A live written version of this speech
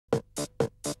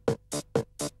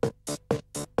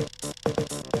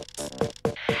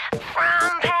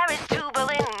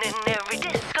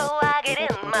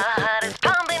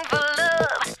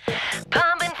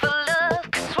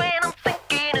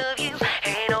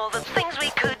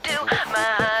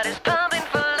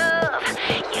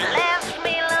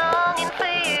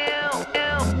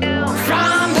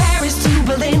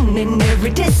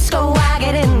disco I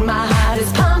get in, my heart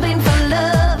is pumping for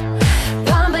love,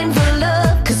 pumping for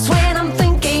love. 'Cause when I'm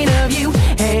thinking of you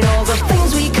and all the things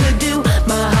we could do,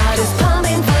 my heart is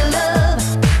pumping for love.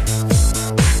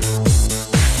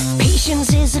 Patience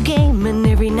is a game, and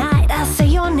every night I say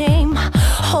your name,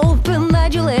 hoping that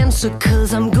you'll answer, 'cause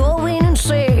I'm going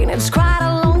insane. It's quite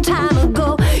a long time ago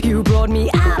you brought me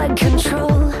out of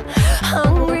control,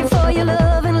 hungry for your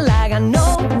loving like I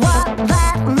know what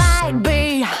that might be.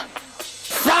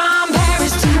 From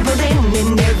Paris to Berlin, in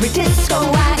every disco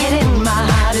I get in, my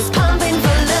heart is pumping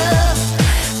for love,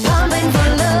 pumping for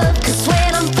love. 'Cause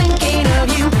when I'm thinking of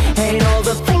you and all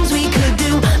the things we could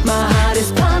do, my heart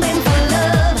is pumping for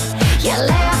love. You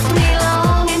left me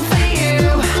longing for you,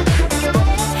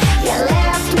 you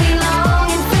left me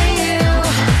longing for you,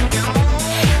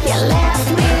 you left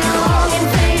me longing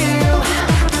for you,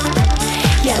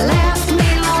 you left me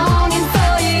longing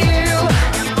for you.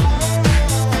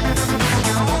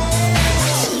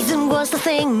 Season was the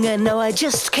thing, I know I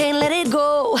just can't let it go.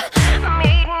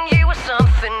 Meeting you was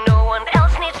something no one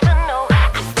else needs to know. I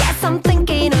guess I'm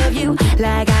thinking of you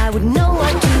like I would know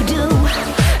what to do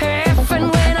if and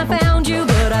when I found you,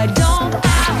 but I don't,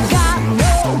 I've got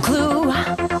no clue.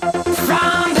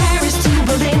 From Paris to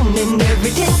Berlin, in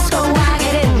every disco I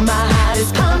get in, my heart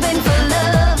is pumping for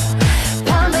love,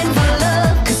 pumping for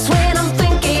love. 'Cause when I'm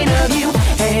thinking of you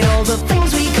and all the things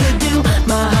we could do,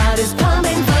 my heart is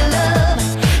pumping for love.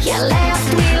 You left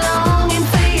me longing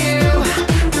for you,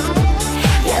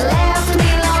 you left me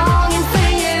longing for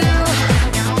you,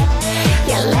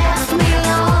 you left me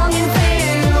longing for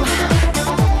you,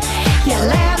 you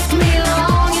left me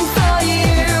longing for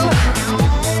you.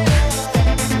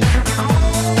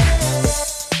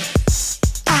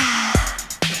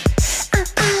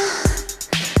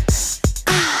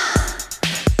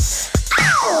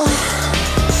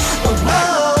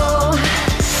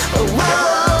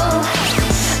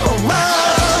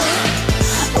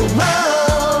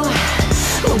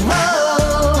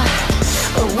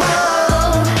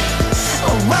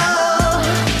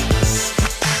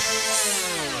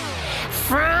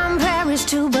 From Paris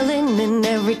to Berlin, in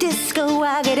every disco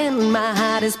I get in, my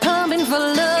heart is pumping for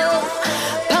love,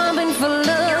 pumping for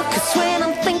love. 'Cause when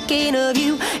I'm thinking of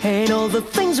you and all the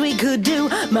things we could do,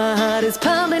 my heart is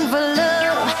pumping for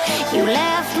love. You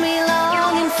left me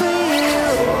longing for you.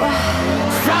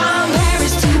 From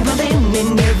Paris to Berlin, in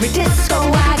every disco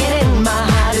I get in, my